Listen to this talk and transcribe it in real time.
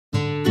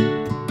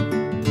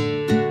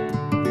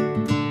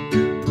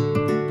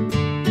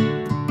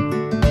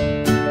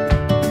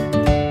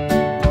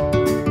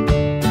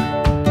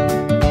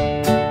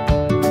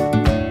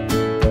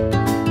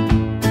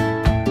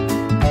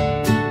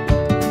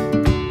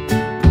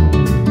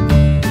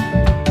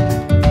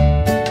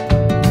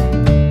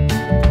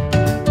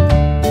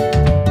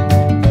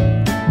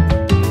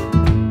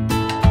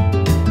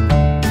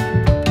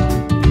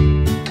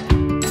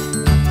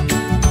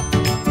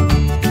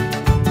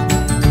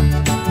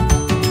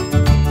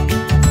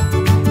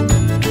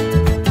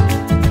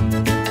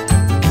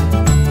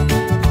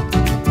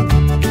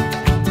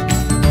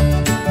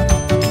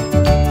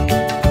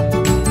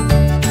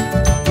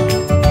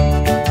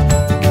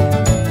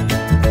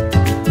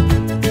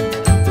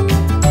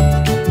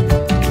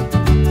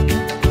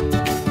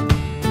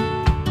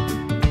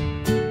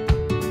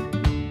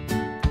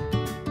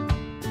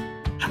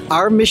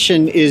Our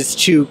mission is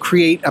to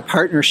create a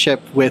partnership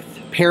with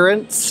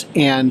parents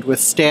and with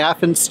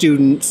staff and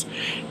students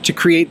to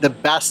create the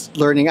best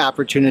learning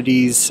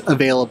opportunities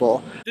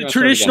available. The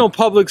traditional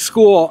public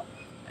school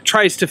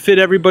tries to fit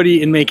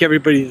everybody and make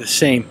everybody the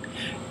same.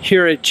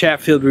 Here at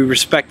Chatfield, we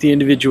respect the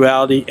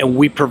individuality and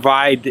we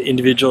provide the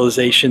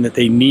individualization that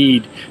they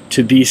need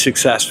to be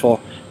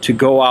successful, to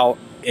go out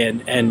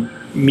and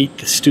meet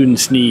the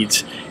students'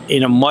 needs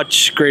in a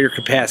much greater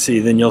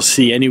capacity than you'll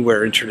see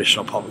anywhere in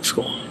traditional public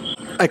school.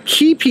 A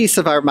key piece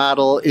of our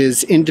model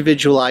is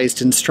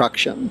individualized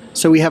instruction.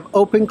 So we have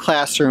open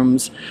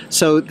classrooms,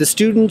 so the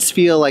students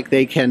feel like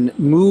they can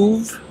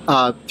move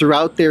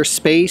throughout their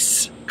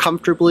space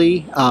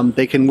comfortably.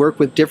 They can work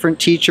with different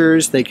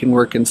teachers, they can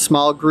work in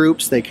small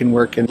groups, they can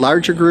work in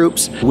larger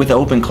groups. With an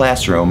open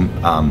classroom,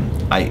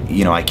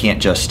 I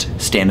can't just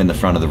stand in the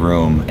front of the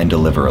room and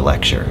deliver a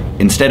lecture.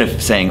 Instead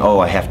of saying, oh,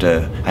 I have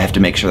to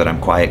make sure that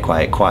I'm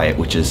quiet,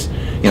 which is,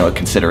 a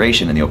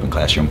consideration in the open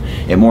classroom,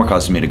 it more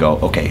causes me to go,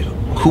 okay,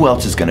 who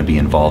else is going to be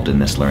involved in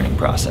this learning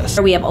process?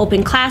 We have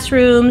open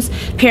classrooms.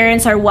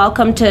 Parents are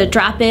welcome to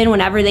drop in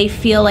whenever they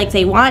feel like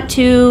they want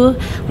to.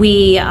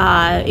 We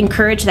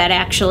encourage that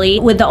actually.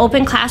 With the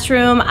open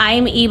classroom,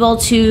 I'm able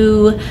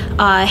to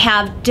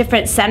have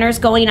different centers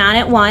going on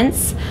at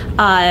once.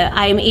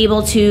 I'm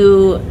able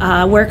to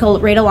work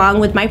right along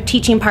with my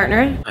teaching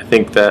partner. I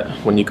think that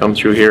when you come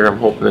through here, I'm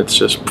hoping it's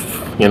just,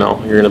 you're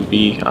going to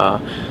be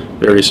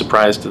very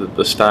surprised at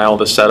the style,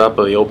 the setup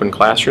of the open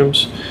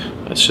classrooms.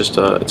 It's just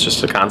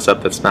a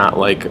concept that's not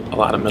like a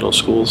lot of middle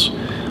schools.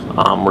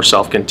 We're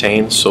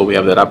self-contained, so we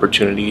have that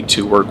opportunity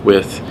to work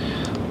with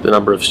the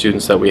number of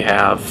students that we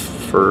have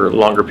for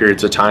longer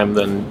periods of time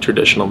than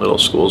traditional middle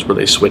schools where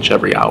they switch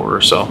every hour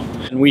or so.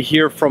 And we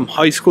hear from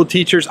high school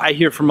teachers, I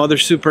hear from other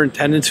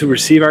superintendents who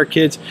receive our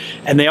kids,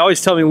 and they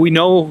always tell me, we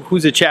know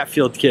who's a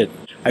Chatfield kid.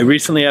 I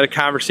recently had a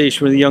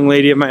conversation with a young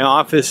lady at my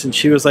office, and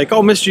she was like,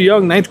 oh, Mr.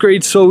 Young, 9th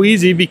grade's so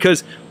easy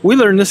because we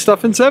learned this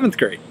stuff in 7th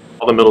grade.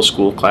 All the middle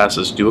school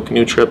classes do a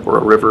canoe trip or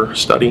a river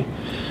study.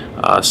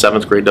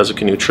 7th grade does a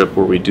canoe trip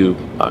where we do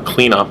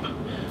cleanup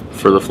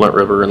for the Flint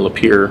River and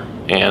Lapeer,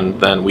 and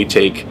then we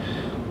take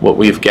what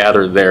we've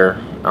gathered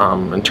there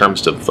in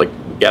terms of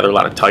gather a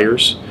lot of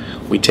tires.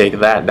 We take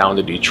that down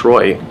to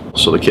Detroit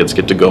so the kids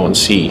get to go and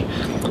see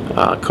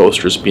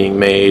coasters being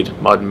made,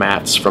 mud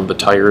mats from the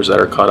tires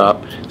that are cut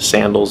up,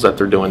 sandals that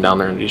they're doing down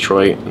there in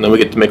Detroit, and then we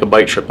get to make a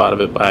bike trip out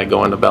of it by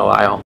going to Belle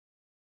Isle.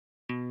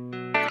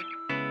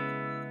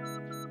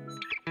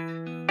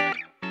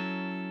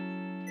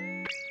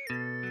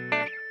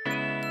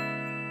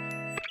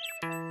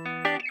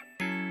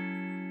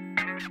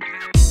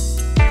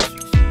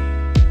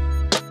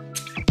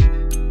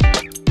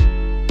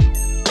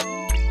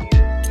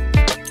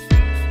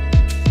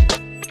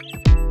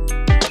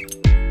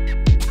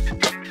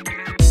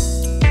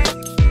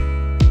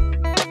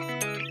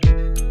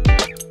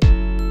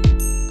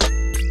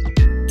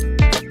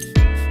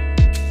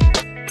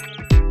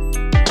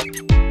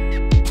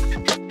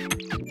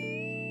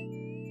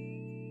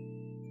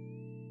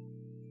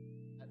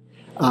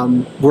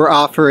 We're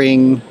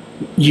offering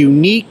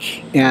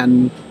unique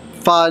and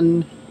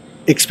fun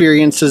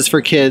experiences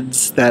for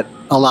kids that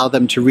allow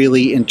them to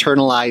really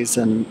internalize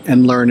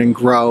and learn and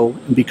grow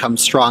and become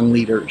strong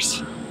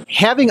leaders.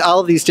 Having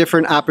all of these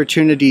different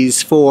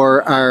opportunities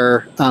for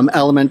our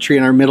elementary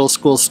and our middle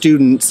school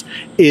students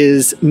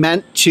is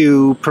meant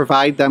to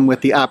provide them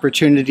with the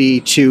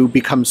opportunity to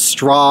become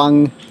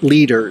strong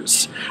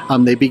leaders.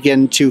 They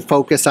begin to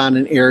focus on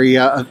an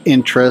area of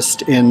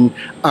interest in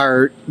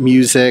art,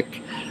 music,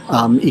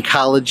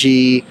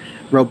 ecology,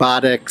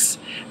 robotics,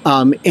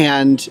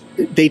 and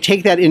they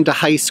take that into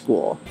high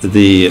school.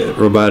 The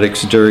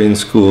robotics during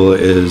school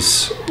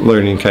is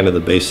learning kind of the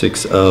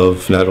basics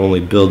of not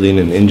only building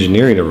and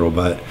engineering a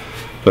robot,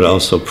 but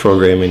also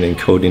programming and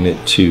coding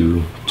it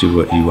to do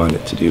what you want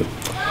it to do.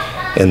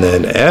 And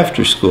then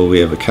after school we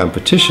have a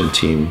competition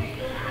team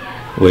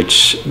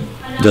which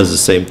does the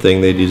same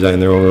thing. They design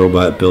their own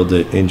robot, build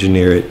it,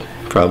 engineer it,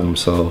 problem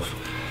solve.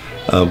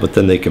 But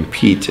then they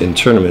compete in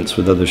tournaments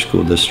with other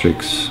school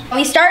districts.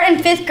 We start in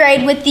 5th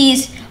grade with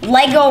these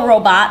Lego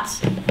robots.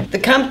 The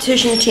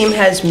competition team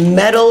has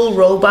metal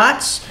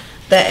robots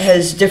that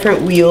has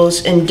different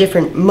wheels and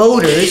different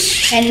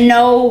motors. And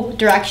no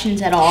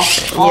directions at all.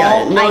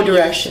 Yeah, no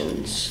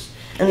directions.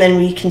 And then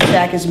we can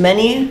stack as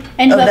many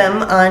of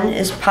them on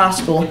as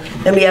possible.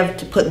 Then we have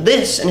to put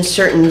this in a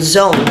certain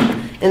zone.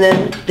 And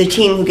then the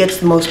team who gets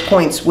the most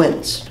points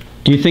wins.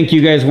 Do you think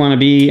you guys want to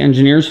be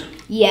engineers?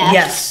 Yes.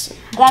 Yes.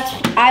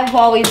 I've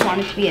always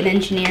wanted to be an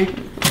engineer.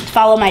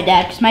 Follow my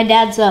dad, because my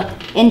dad's an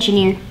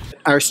engineer.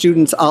 Our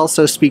students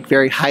also speak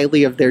very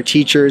highly of their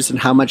teachers and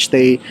how much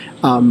they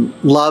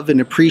love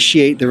and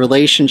appreciate the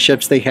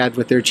relationships they had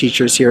with their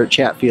teachers here at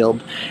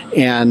Chatfield.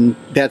 And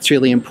that's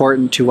really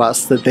important to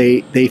us, that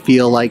they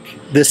feel like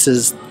this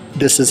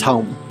is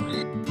home.